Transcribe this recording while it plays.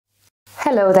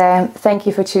Hello there, thank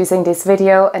you for choosing this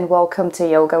video and welcome to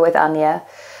Yoga with Anja.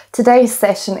 Today's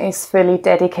session is fully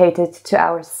dedicated to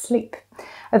our sleep.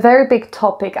 A very big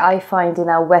topic I find in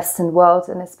our Western world,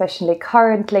 and especially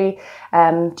currently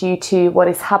due to what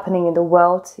is happening in the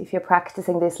world. If you're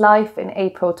practicing this live in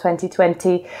April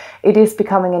 2020, it is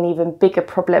becoming an even bigger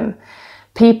problem.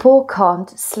 People can't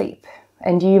sleep.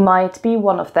 And you might be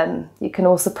one of them. You can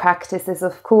also practice this,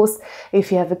 of course,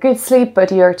 if you have a good sleep,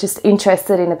 but you're just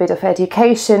interested in a bit of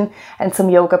education and some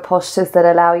yoga postures that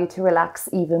allow you to relax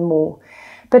even more.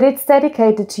 But it's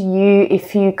dedicated to you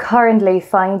if you currently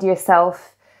find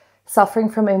yourself suffering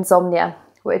from insomnia,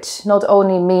 which not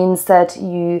only means that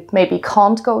you maybe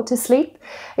can't go to sleep,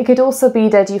 it could also be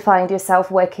that you find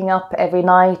yourself waking up every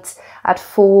night at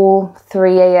 4,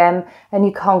 3 a.m. and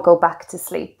you can't go back to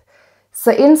sleep. So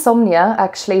insomnia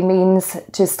actually means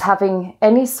just having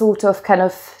any sort of kind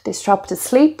of disrupted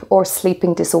sleep or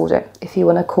sleeping disorder, if you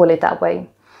want to call it that way.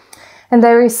 And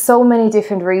there is so many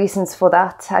different reasons for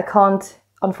that. I can't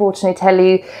unfortunately tell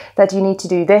you that you need to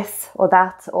do this or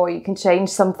that, or you can change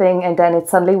something and then it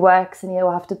suddenly works and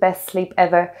you'll have the best sleep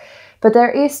ever. But there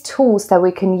is tools that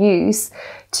we can use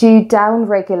to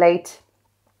down-regulate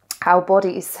our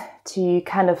bodies, to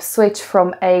kind of switch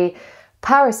from a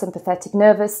parasympathetic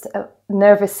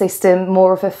nervous system,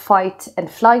 more of a fight and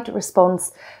flight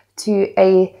response, to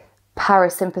a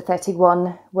parasympathetic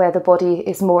one where the body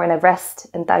is more in a rest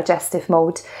and digestive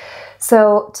mode.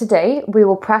 So today we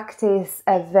will practice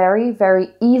a very, very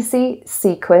easy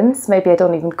sequence. Maybe I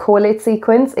don't even call it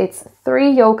sequence. It's 3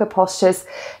 yoga postures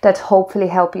that hopefully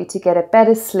help you to get a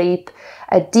better sleep,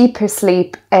 a deeper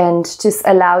sleep, and just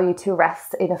allow you to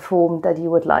rest in a form that you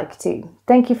would like to.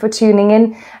 Thank you for tuning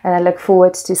in, and I look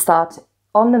forward to start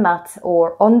on the mat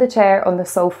or on the chair, on the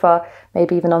sofa,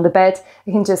 maybe even on the bed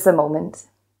in just a moment.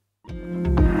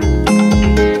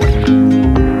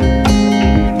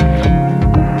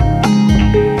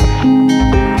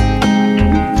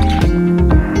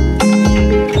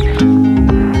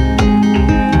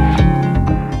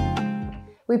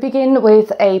 We begin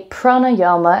with a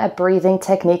pranayama, a breathing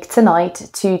technique tonight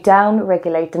to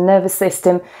down-regulate the nervous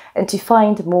system and to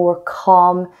find more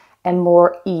calm and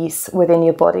more ease within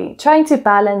your body, trying to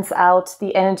balance out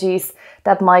the energies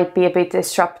that might be a bit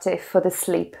disruptive for the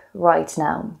sleep right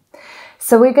now.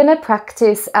 So we're going to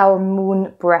practice our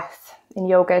moon breath. In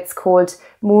yoga it's called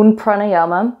moon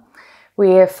pranayama.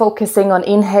 We're focusing on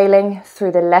inhaling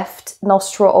through the left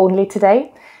nostril only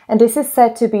today. And this is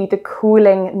said to be the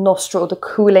cooling nostril, the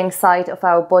cooling side of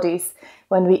our bodies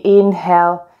when we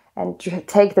inhale and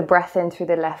take the breath in through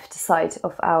the left side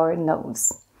of our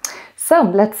nose. So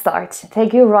let's start.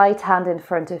 Take your right hand in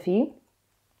front of you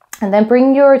and then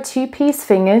bring your 2-piece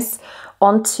fingers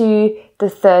onto the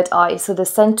third eye, so the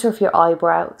center of your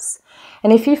eyebrows.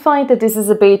 And if you find that this is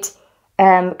a bit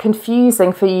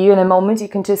confusing for you in a moment, you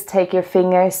can just take your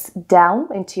fingers down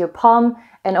into your palm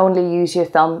and only use your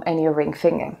thumb and your ring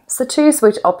finger. So choose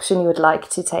which option you would like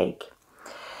to take.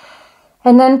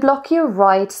 And then block your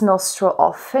right nostril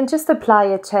off and just apply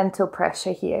a gentle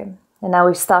pressure here. And now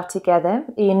we start together,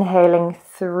 inhaling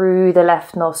through the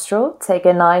left nostril. Take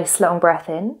a nice long breath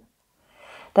in.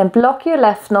 Then block your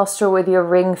left nostril with your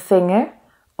ring finger.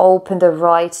 Open the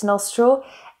right nostril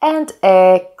and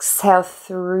exhale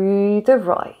through the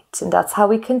right. And that's how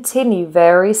we continue.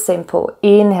 Very simple.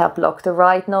 Inhale, block the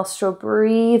right nostril,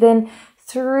 breathe in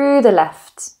through the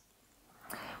left.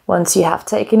 Once you have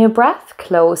taken your breath,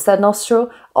 close that nostril,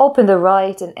 open the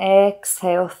right and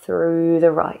exhale through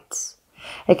the right.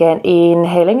 Again,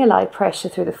 inhaling a light pressure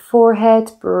through the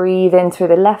forehead, breathe in through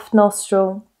the left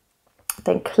nostril.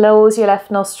 Then close your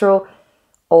left nostril,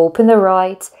 open the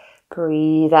right,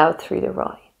 breathe out through the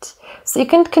right. So you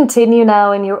can continue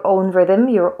now in your own rhythm.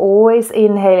 You're always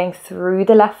inhaling through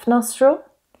the left nostril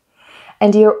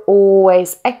and you're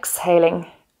always exhaling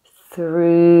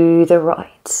through the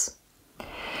right.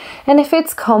 And if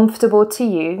it's comfortable to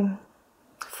you,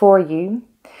 for you,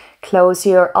 close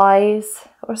your eyes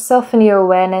or soften your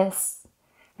awareness.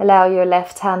 Allow your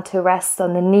left hand to rest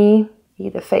on the knee,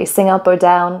 either facing up or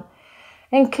down,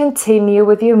 and continue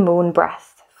with your moon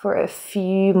breath for a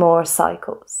few more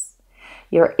cycles.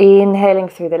 You're inhaling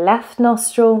through the left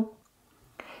nostril.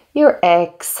 You're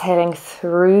exhaling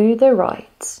through the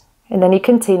right. And then you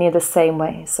continue the same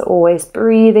way. So always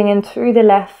breathing in through the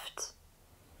left.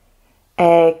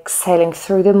 Exhaling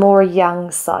through the more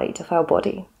yang side of our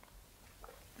body.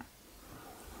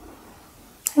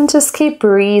 And just keep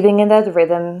breathing in that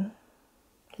rhythm.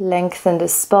 Lengthen the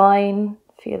spine.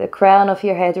 Feel the crown of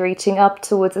your head reaching up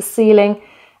towards the ceiling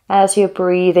as you're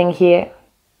breathing here.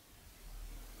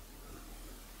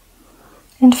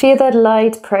 And feel that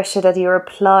light pressure that you're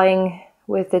applying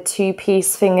with the 2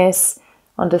 peace fingers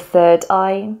on the third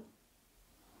eye.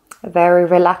 A very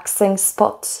relaxing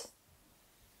spot.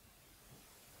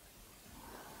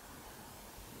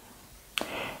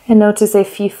 And notice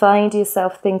if you find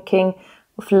yourself thinking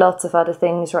of lots of other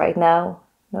things right now.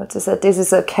 Notice that this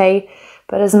is okay,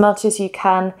 but as much as you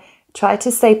can, try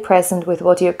to stay present with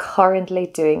what you're currently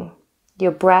doing.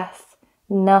 Your breath,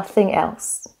 nothing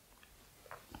else.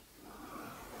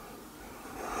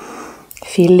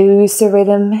 If you lose the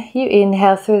rhythm, you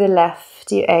inhale through the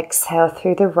left, you exhale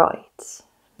through the right.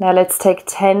 Now let's take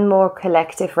 10 more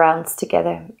collective rounds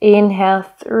together. Inhale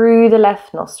through the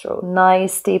left nostril.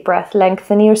 Nice deep breath,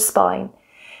 lengthen your spine.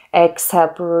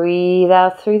 Exhale, breathe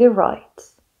out through the right.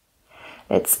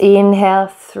 Let's inhale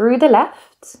through the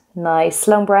left. Nice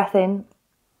long breath in.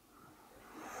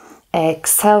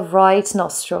 Exhale, right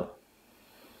nostril.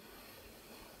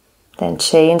 Then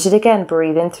change it again.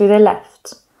 Breathe in through the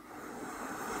left.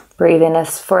 Breathe in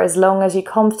for as long as you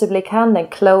comfortably can, then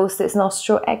close this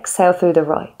nostril, exhale through the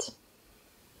right.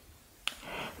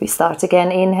 We start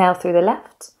again, inhale through the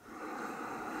left.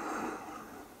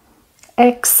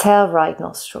 Exhale, right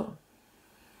nostril.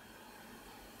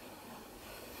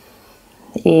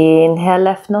 Inhale,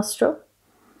 left nostril.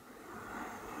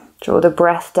 Draw the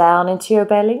breath down into your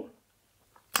belly.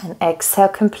 And exhale,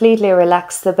 completely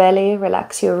relax the belly,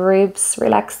 relax your ribs,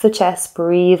 relax the chest,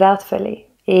 breathe out fully.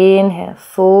 Inhale,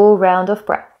 full round of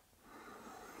breath.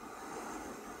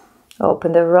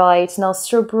 Open the right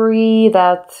nostril, breathe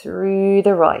out through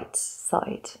the right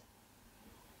side.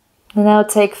 And now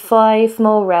take 5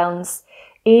 more rounds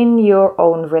in your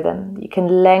own rhythm. You can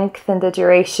lengthen the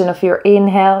duration of your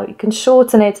inhale, you can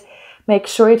shorten it, make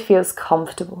sure it feels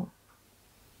comfortable.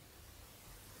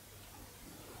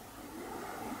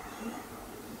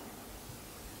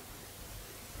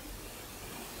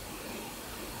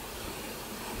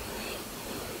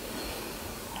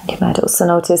 You might also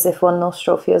notice if one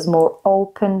nostril feels more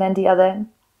open than the other.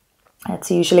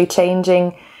 It's usually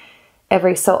changing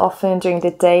every so often during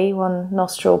the day. One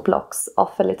nostril blocks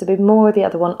off a little bit more, the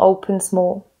other one opens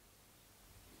more.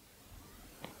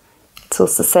 It's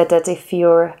also said that if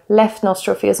your left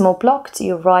nostril feels more blocked,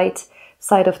 your right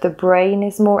side of the brain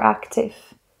is more active,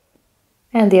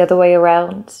 and the other way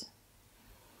around.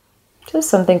 Just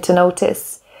something to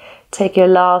notice. Take your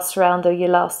last round or your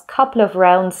last couple of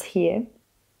rounds here.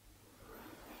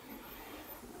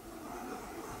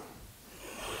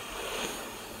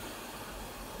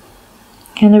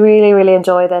 And really, really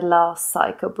enjoy that last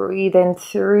cycle. Breathe in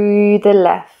through the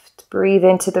left. Breathe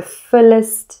into the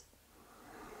fullest.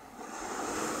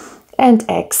 And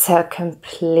exhale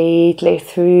completely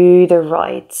through the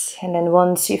right. And then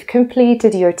once you've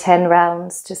completed your 10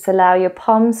 rounds, just allow your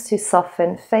palms to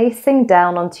soften, facing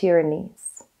down onto your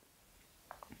knees.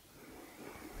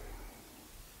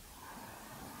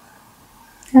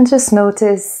 And just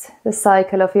notice the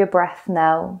cycle of your breath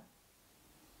now.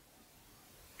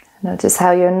 Notice how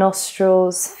your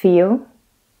nostrils feel.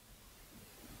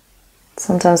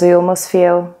 Sometimes we almost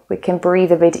feel we can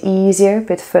breathe a bit easier, a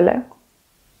bit fuller.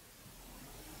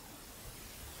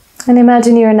 And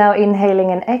imagine you're now inhaling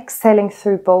and exhaling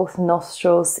through both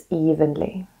nostrils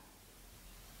evenly.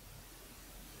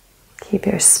 Keep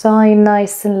your spine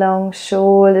nice and long,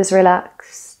 shoulders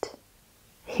relaxed,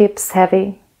 hips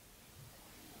heavy.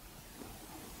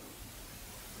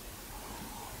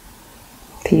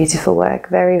 Beautiful work,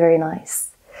 very, very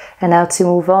nice. And now to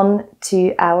move on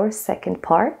to our second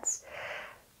part,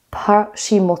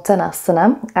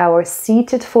 Paschimottanasana, our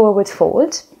seated forward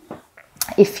fold.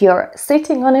 If you're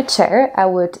sitting on a chair, I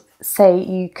would say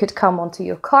you could come onto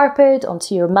your carpet,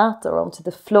 onto your mat or onto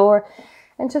the floor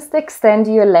and just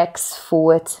extend your legs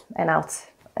forward and out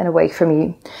and away from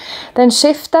you. Then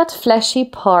shift that fleshy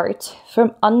part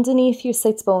from underneath your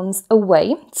sit bones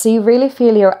away, so you really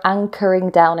feel you're anchoring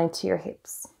down into your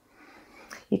hips.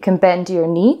 You can bend your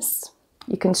knees,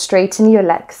 you can straighten your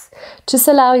legs. Just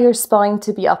allow your spine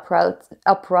to be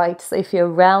upright. So if you're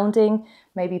rounding,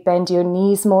 maybe bend your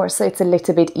knees more so it's a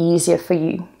little bit easier for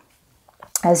you.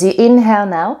 As you inhale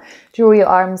now, draw your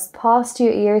arms past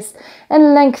your ears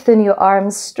and lengthen your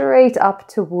arms straight up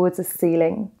towards the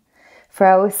ceiling. For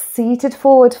our seated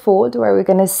forward fold, where we're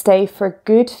going to stay for a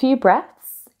good few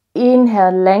breaths,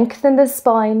 inhale, lengthen the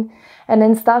spine, and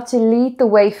then start to lead the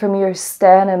way from your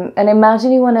sternum. And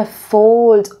imagine you want to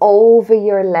fold over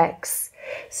your legs,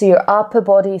 so your upper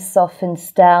body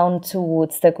softens down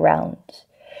towards the ground.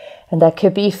 And that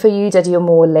could be for you that you're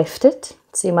more lifted,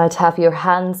 so you might have your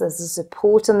hands as a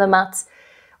support on the mat,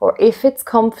 or if it's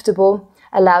comfortable,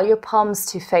 allow your palms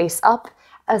to face up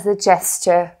as a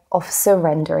gesture of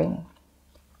surrendering.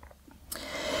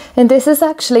 And this is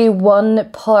actually one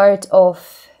part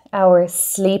of our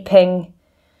sleeping,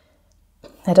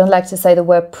 I don't like to say the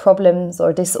word problems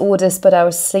or disorders, but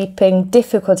our sleeping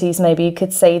difficulties, maybe you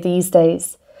could say these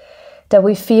days, that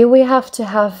we feel we have to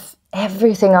have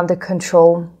everything under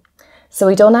control. So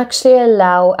we don't actually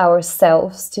allow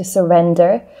ourselves to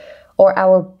surrender or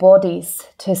our bodies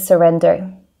to surrender.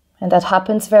 And that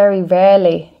happens very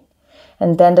rarely.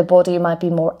 And then the body might be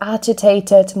more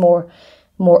agitated, more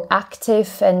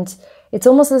active, and it's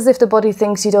almost as if the body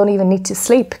thinks you don't even need to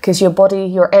sleep because your body,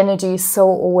 your energy is so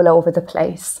all over the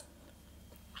place.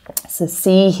 So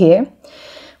see here,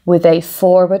 with a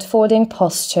forward folding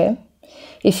posture,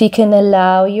 if you can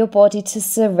allow your body to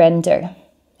surrender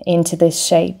into this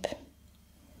shape.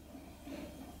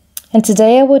 And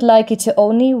today I would like you to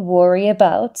only worry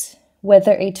about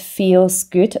whether it feels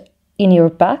good in your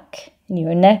back, in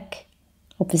your neck,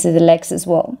 obviously the legs as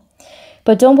well.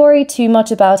 But don't worry too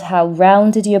much about how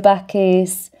rounded your back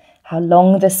is, how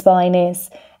long the spine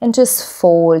is, and just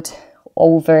fold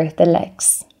over the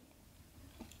legs.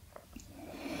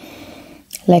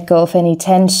 Let go of any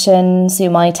tensions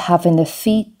you might have in the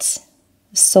feet,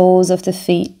 the soles of the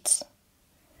feet.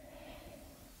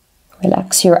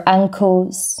 Relax your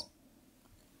ankles,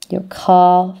 your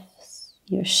calves,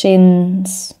 your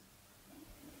shins.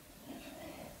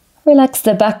 Relax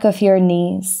the back of your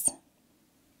knees,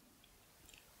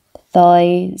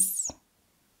 thighs,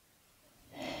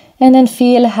 and then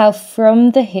feel how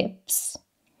from the hips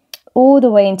all the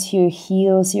way into your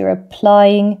heels you're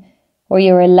applying, or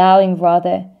you're allowing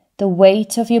rather, the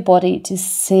weight of your body to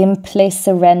simply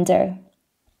surrender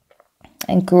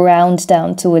and ground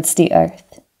down towards the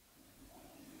earth.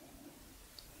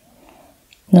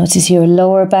 Notice your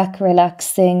lower back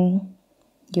relaxing,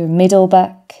 your middle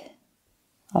back,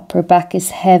 upper back is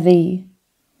heavy.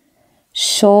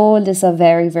 Shoulders are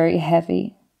very, very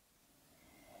heavy.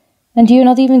 And you're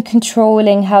not even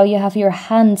controlling how you have your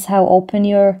hands, how open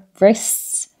your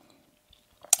wrists,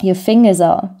 your fingers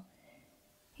are.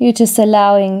 You're just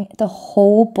allowing the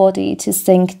whole body to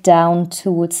sink down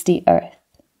towards the earth.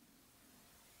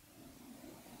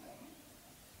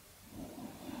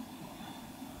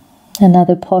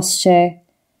 Another posture,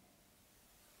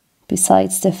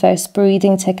 besides the first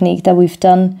breathing technique that we've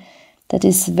done, that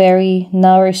is very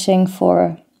nourishing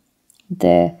for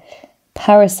the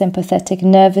parasympathetic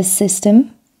nervous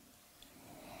system.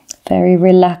 Very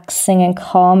relaxing and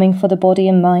calming for the body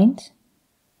and mind.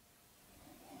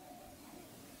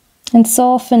 And so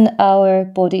often our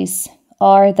bodies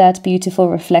are that beautiful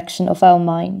reflection of our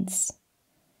minds.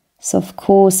 So of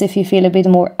course, if you feel a bit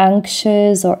more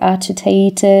anxious or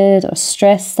agitated or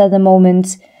stressed at the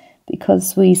moment,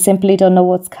 because we simply don't know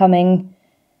what's coming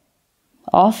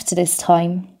after this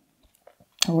time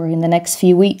or in the next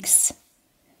few weeks,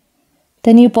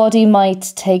 then your body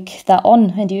might take that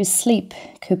on, and your sleep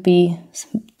could be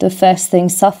the first thing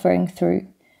suffering through.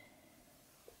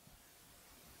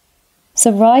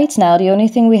 So right now, the only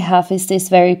thing we have is this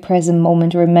very present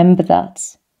moment. Remember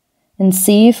that. And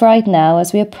see if right now,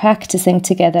 as we are practicing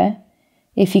together,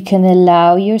 if you can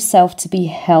allow yourself to be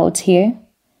held here,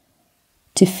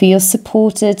 to feel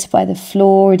supported by the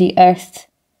floor, the earth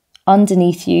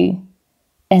underneath you,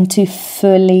 and to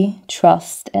fully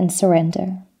trust and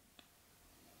surrender.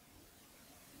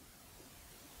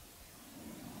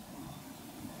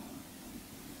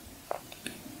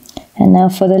 And now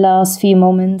for the last few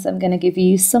moments, I'm going to give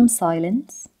you some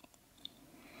silence.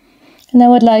 And I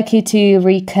would like you to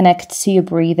reconnect to your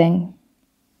breathing.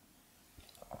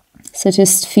 So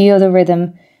just feel the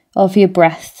rhythm of your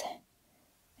breath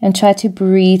and try to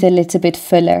breathe a little bit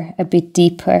fuller, a bit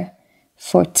deeper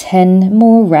for 10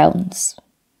 more rounds.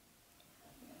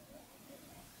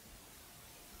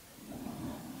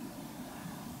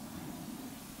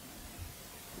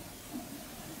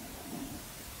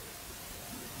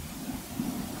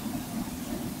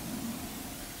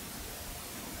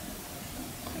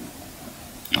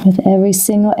 With every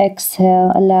single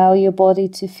exhale, allow your body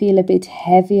to feel a bit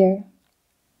heavier.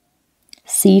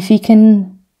 See if you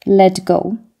can let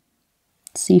go.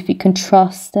 See if you can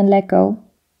trust and let go.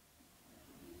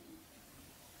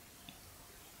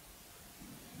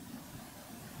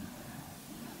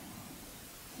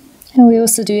 And we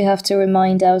also do have to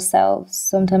remind ourselves,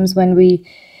 sometimes when we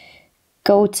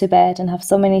go to bed and have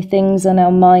so many things on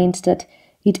our mind, that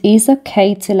it is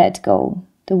okay to let go.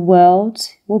 The world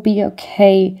will be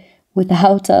okay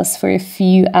without us for a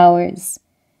few hours.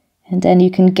 And then you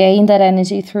can gain that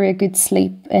energy through a good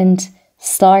sleep and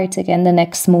start again the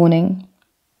next morning,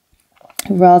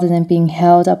 rather than being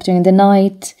held up during the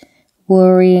night,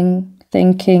 worrying,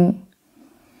 thinking.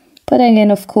 But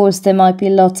again, of course, there might be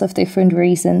lots of different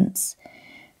reasons.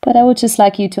 But I would just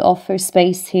like you to offer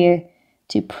space here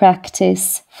to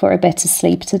practice for a better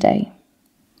sleep today.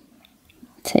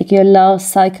 Take your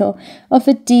last cycle of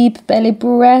a deep belly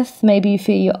breath. Maybe you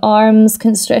feel your arms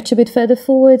can stretch a bit further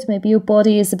forward. Maybe your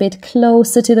body is a bit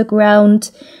closer to the ground.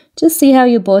 Just see how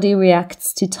your body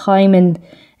reacts to time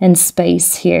and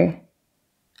space here,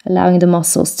 allowing the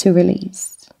muscles to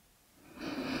release.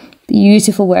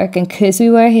 Beautiful work. And because we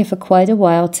were here for quite a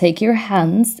while, take your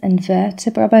hands and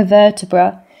vertebra by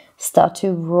vertebra, start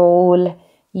to roll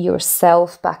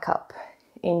yourself back up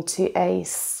into a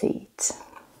seat.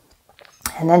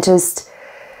 And then just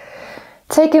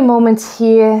take a moment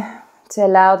here to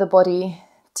allow the body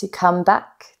to come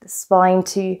back, the spine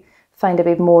to find a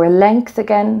bit more length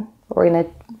again, or in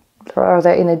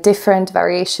a different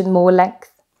variation, more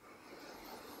length.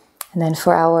 And then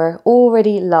for our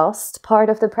already last part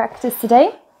of the practice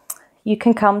today, you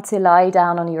can come to lie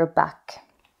down on your back.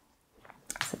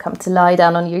 So come to lie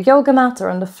down on your yoga mat or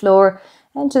on the floor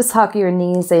and just hug your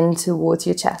knees in towards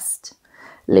your chest.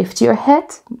 Lift your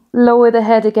head, lower the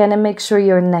head again, and make sure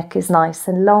your neck is nice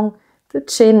and long. The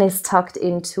chin is tucked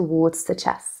in towards the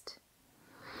chest.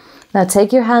 Now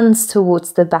take your hands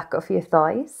towards the back of your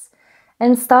thighs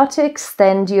and start to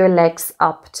extend your legs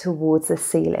up towards the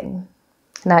ceiling.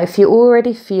 Now, if you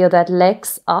already feel that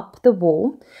legs up the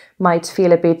wall might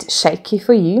feel a bit shaky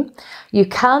for you, you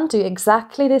can do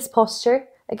exactly this posture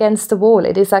against the wall.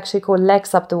 It is actually called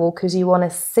legs up the wall because you want to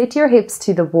sit your hips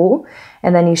to the wall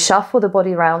and then you shuffle the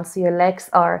body around so your legs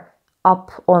are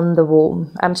up on the wall.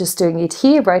 I'm just doing it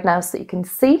here right now so you can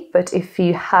see, but if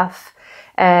you have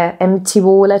an empty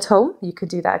wall at home, you could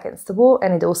do that against the wall,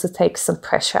 and it also takes some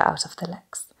pressure out of the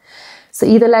legs. So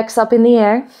either legs up in the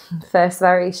air, first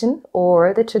variation,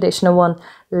 or the traditional one,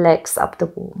 legs up the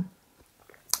wall.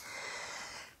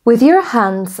 With your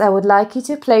hands, I would like you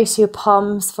to place your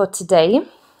palms for today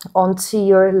onto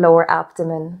your lower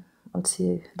abdomen,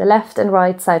 onto the left and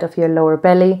right side of your lower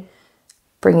belly.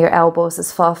 Bring your elbows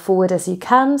as far forward as you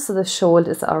can so the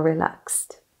shoulders are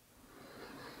relaxed.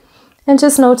 And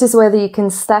just notice whether you can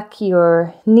stack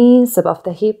your knees above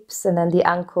the hips and then the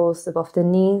ankles above the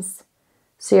knees.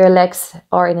 So your legs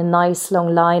are in a nice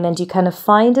long line and you kind of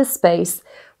find a space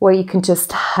where you can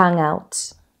just hang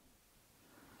out.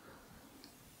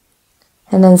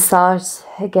 And then start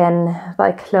again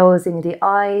by closing the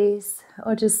eyes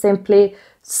or just simply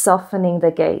softening the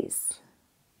gaze.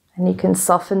 And you can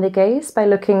soften the gaze by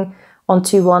looking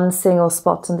onto one single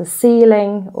spot on the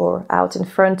ceiling or out in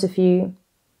front of you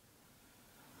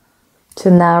to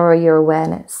narrow your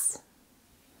awareness.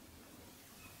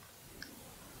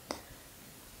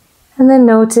 And then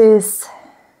notice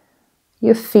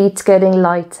your feet getting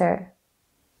lighter.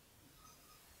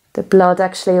 The blood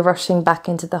actually rushing back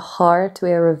into the heart.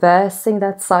 We are reversing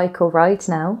that cycle right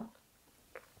now.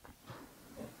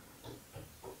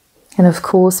 And of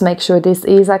course, make sure this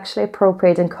is actually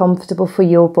appropriate and comfortable for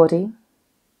your body.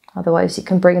 Otherwise, you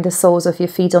can bring the soles of your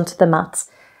feet onto the mat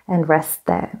and rest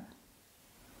there.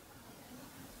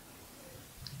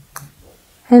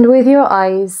 And with your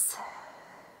eyes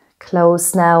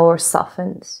closed now or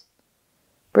softened,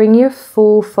 bring your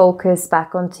full focus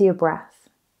back onto your breath.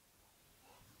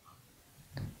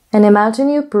 And imagine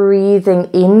you breathing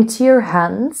into your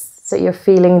hands, so you're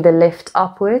feeling the lift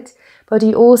upward, but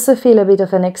you also feel a bit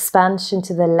of an expansion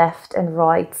to the left and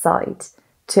right side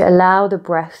to allow the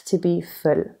breath to be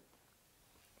full.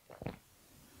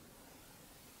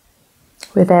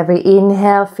 With every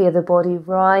inhale, feel the body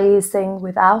rising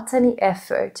without any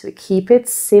effort. We keep it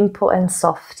simple and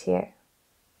soft here.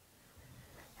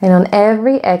 And on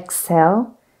every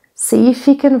exhale, see if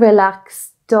you can relax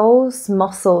those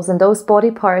muscles and those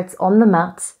body parts on the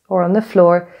mat or on the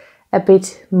floor a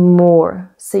bit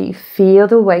more. So you feel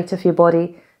the weight of your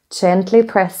body gently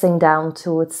pressing down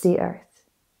towards the earth.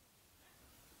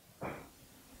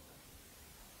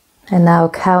 And now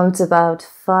count about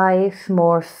 5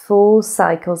 more full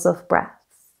cycles of breaths.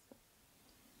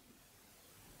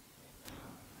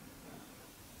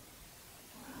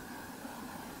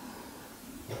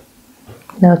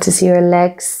 Notice your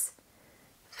legs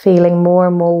feeling more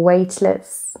and more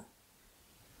weightless.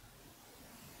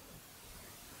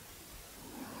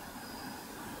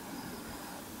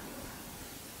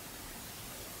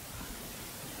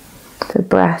 The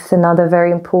breath, another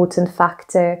very important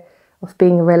factor of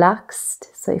being relaxed.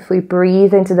 So if we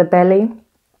breathe into the belly,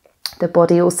 the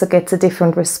body also gets a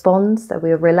different response, that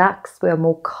we are relaxed, we are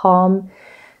more calm,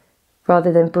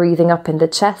 rather than breathing up in the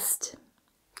chest.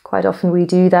 Quite often we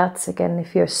do that, again,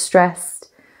 if you're stressed,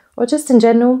 or just in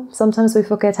general, sometimes we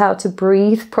forget how to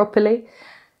breathe properly.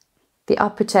 The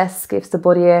upper chest gives the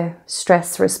body a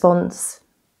stress response,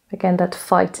 again, that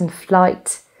fight and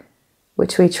flight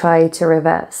which we try to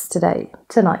reverse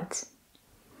tonight.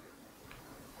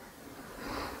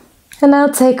 And now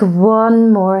take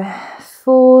one more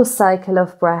full cycle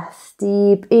of breath.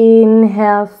 Deep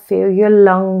inhale, fill your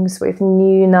lungs with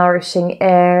new nourishing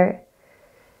air.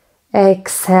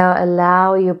 Exhale,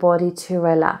 allow your body to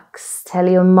relax. Tell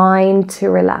your mind to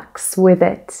relax with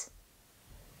it.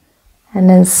 And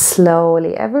then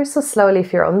slowly, ever so slowly,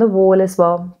 if you're on the wall as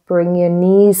well, bring your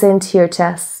knees into your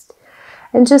chest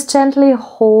and just gently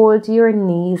hold your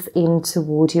knees in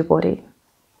toward your body.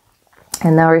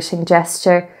 A nourishing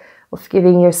gesture of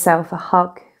giving yourself a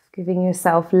hug, giving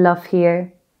yourself love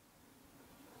here.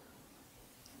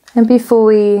 And before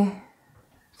we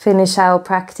finish our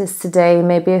practice today,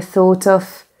 maybe a thought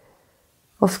of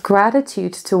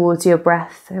gratitude towards your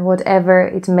breath and whatever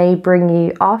it may bring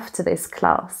you after this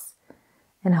class.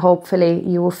 And hopefully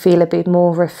you will feel a bit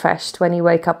more refreshed when you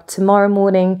wake up tomorrow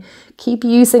morning. Keep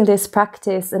using this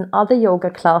practice and other yoga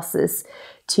classes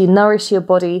to nourish your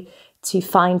body, to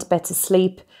find better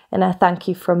sleep. And I thank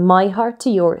you from my heart to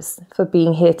yours for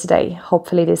being here today.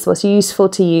 Hopefully this was useful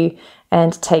to you,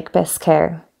 and take best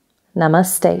care.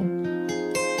 Namaste.